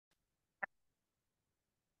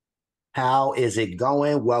How is it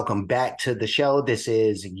going? Welcome back to the show. This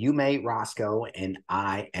is You Made Roscoe, and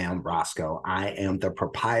I am Roscoe. I am the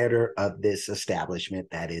proprietor of this establishment.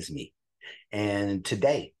 That is me. And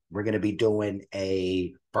today we're going to be doing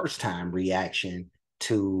a first time reaction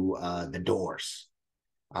to The Doors.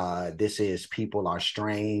 This is People Are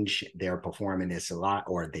Strange. They're performing this a lot,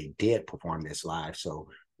 or they did perform this live. So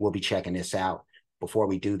we'll be checking this out. Before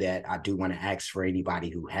we do that, I do want to ask for anybody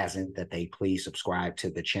who hasn't that they please subscribe to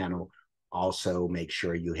the channel. Also, make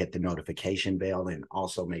sure you hit the notification bell and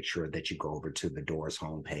also make sure that you go over to the Doors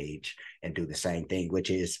homepage and do the same thing, which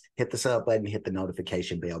is hit the sub button, hit the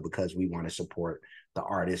notification bell because we want to support the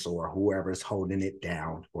artist or whoever's holding it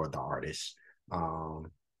down for the artist.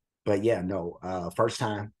 But yeah, no, first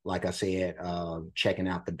time, like I said, checking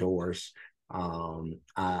out the Doors.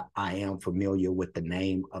 I am familiar with the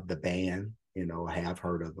name of the band. I have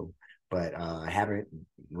heard of them, but I haven't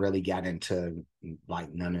really got into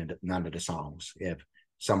like none of the songs. If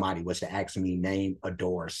somebody was to ask me name a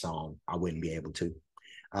Doors song, I wouldn't be able to.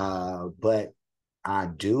 But I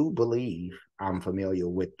do believe I'm familiar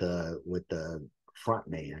with the front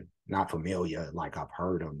man. Not familiar like I've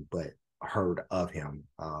heard him, but heard of him.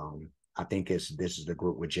 I think this is the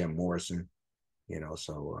group with Jim Morrison,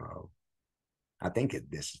 so I think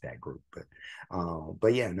this is that group.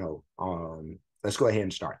 But yeah, no. Let's go ahead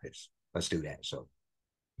and start this. Let's do that. So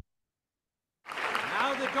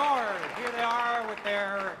now the Doors, here they are with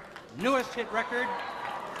their newest hit record,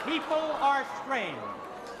 People Are Strange.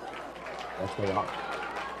 that's what I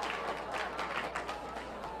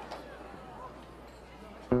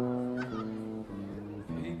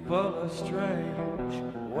People are strange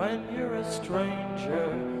when you're a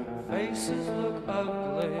stranger. Faces look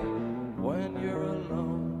ugly when you're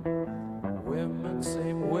alone. Women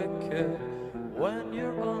seem wicked when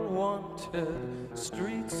you're unwanted.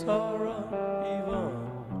 Streets are uneven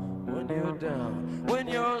when you're down. When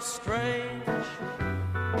you're strange,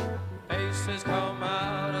 faces come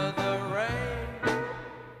out of the rain.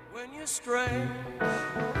 When you're strange,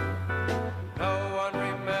 no one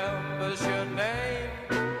remembers your name.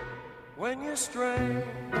 When you're strange,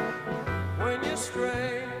 when you're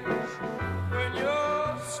strange, when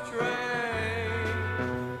you're strange.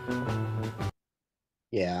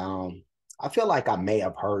 yeah, I feel like I may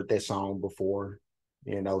have heard this song before,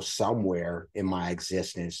 somewhere in my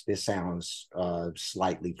existence. This sounds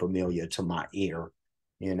slightly familiar to my ear,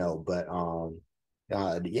 but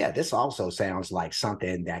yeah, this also sounds like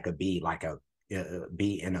something that could be like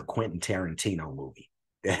be in a Quentin Tarantino movie.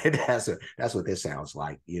 That's what this sounds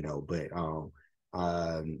like, but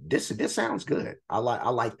this sounds good. I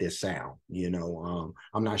like this sound,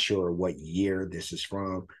 I'm not sure what year this is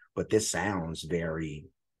from, but this sounds very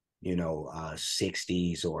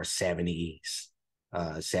 60s or 70s,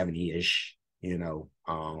 70-ish,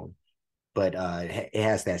 but it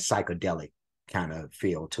has that psychedelic kind of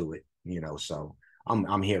feel to it, so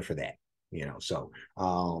I'm here for that, so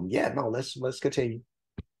yeah, no, let's continue.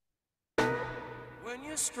 When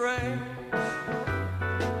you're strange,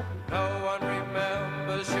 no one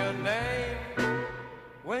remembers your name.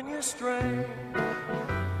 When you're strange,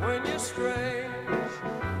 when you're strange,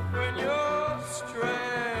 when you're strange.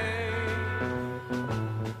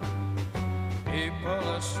 People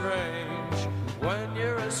are strange when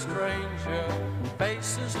you're a stranger.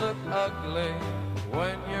 Faces look ugly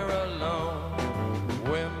when you're alone.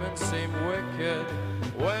 Women seem wicked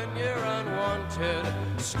when you're unwanted.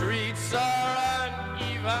 Streets are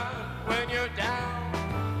uneven when you're down.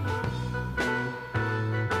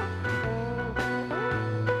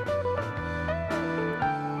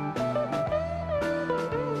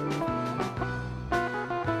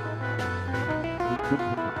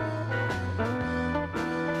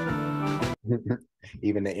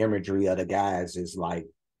 Even the imagery of the guys is like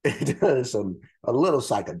a little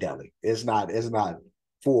psychedelic. It's not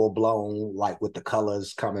full blown like with the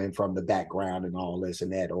colors coming from the background and all this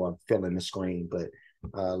and that or filling the screen. But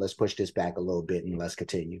let's push this back a little bit and let's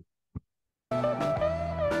continue.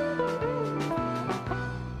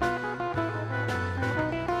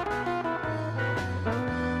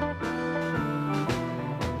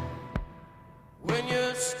 When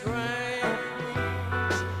you're strange,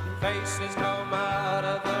 faces come out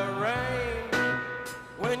of the rain.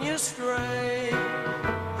 When you're strange,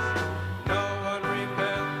 no one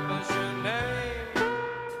remembers your name.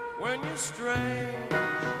 When you're strange,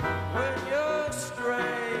 when you're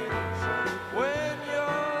strange, when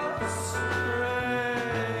you're strange.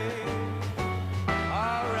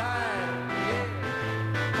 All right, yeah.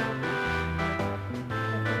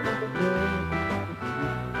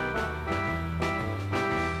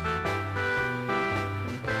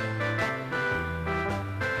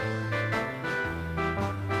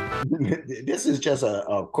 This is just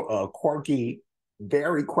a quirky,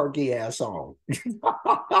 very quirky ass song,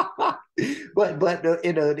 but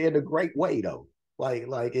in a great way though.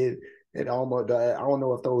 Like it almost I don't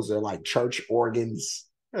know if those are like church organs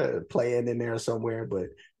playing in there somewhere, but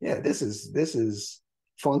yeah, this is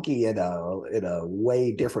funky in a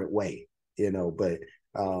way different way, you know. But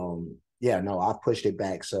yeah, no, I pushed it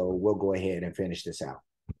back, so we'll go ahead and finish this out.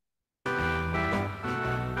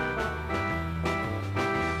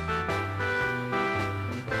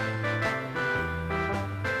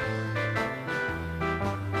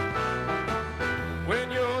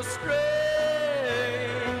 When your strange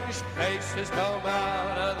faces come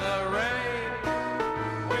out of the rain,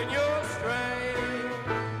 when you're strange,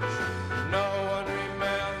 no one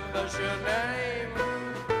remembers your name.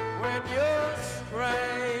 When you're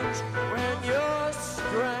strange, when you're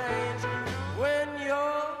strange, when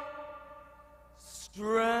you're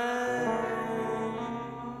strange.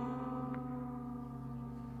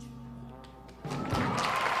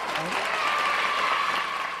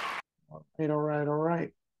 All right, all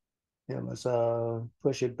right. Yeah, let's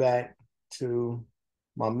push it back to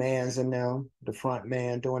my man's in now, the front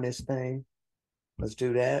man doing his thing. Let's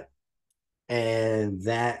do that. And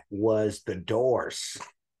that was The Doors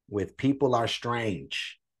with People Are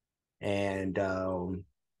Strange. And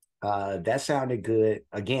that sounded good.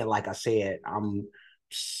 Again, like I said,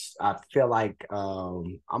 I feel like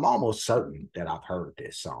I'm almost certain that I've heard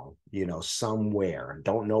this song, you know, somewhere.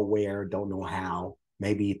 Don't know where, don't know how.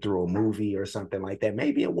 Maybe through a movie or something like that.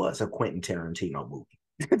 Maybe it was a Quentin Tarantino movie.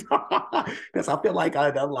 Because I feel like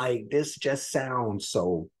I'm like this just sounds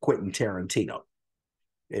so Quentin Tarantino.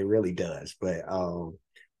 It really does. But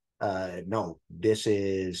no, this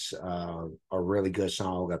is a really good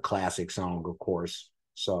song, a classic song, of course.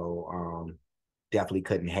 So definitely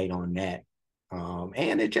couldn't hate on that.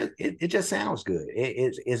 And it just sounds good.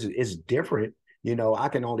 It's different. You know, I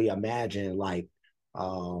can only imagine like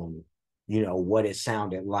you know, what it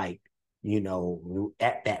sounded like, you know,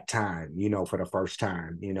 at that time, you know, for the first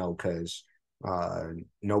time, you know, because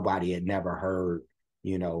nobody had never heard,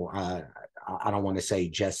 you know, I don't want to say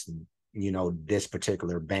just, you know, this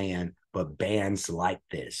particular band, but bands like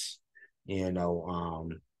this, you know,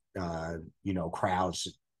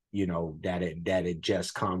 crowds, you know, that it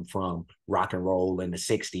just come from rock and roll in the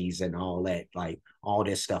 60s and all that, like all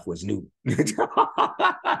this stuff was new.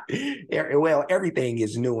 Well, everything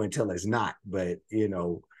is new until it's not, but you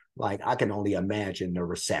know, like I can only imagine the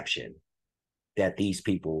reception that these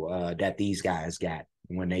people that these guys got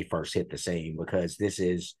when they first hit the scene, because this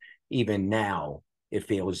is, even now it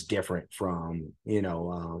feels different from, you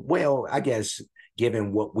know, well, I guess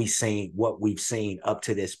given what we've seen up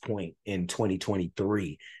to this point in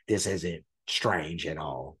 2023, this isn't strange at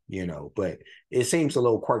all, you know, but it seems a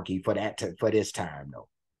little quirky for for this time though.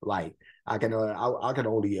 Like I can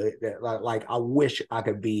only like I wish I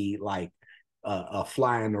could be like a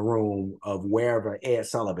fly in the room of wherever Ed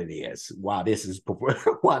Sullivan is while this is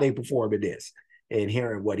while they performing this and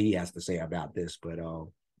hearing what he has to say about this.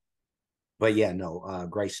 But yeah, no,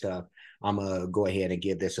 great stuff. I'm gonna go ahead and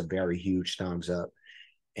give this a very huge thumbs up.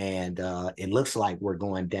 And it looks like we're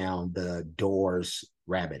going down the Doors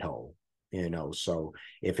rabbit hole, you know. So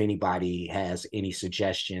if anybody has any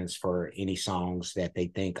suggestions for any songs that they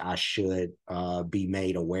think I should be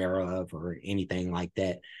made aware of or anything like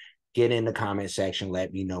that, get in the comment section,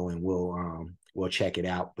 let me know, and we'll check it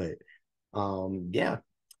out. But yeah,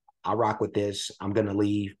 I rock with this. I'm gonna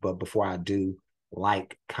leave, but before I do,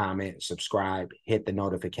 like, comment, subscribe, hit the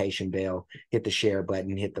notification bell, hit the share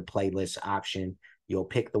button, hit the playlist option. You'll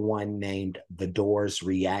pick the one named The Doors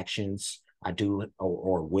Reactions. I do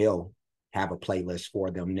or will have a playlist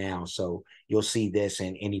for them now. So you'll see this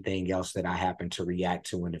and anything else that I happen to react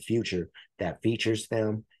to in the future that features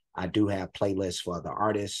them. I do have playlists for the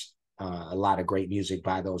artists, a lot of great music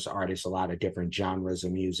by those artists, a lot of different genres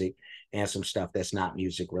of music, and some stuff that's not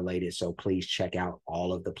music related. So please check out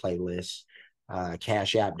all of the playlists.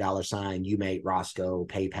 Cash App, $ you made Roscoe,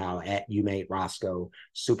 PayPal at you made Roscoe.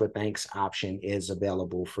 Super thanks option is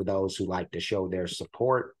available for those who like to show their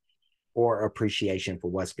support or appreciation for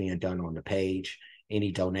what's being done on the page.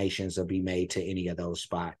 Any donations will be made to any of those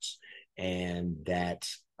spots, and that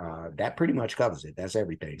pretty much covers it. That's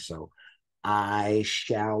everything. So I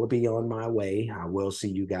shall be on my way. I will see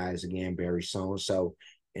you guys again very soon. So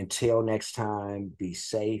until next time, be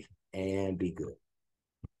safe and be good.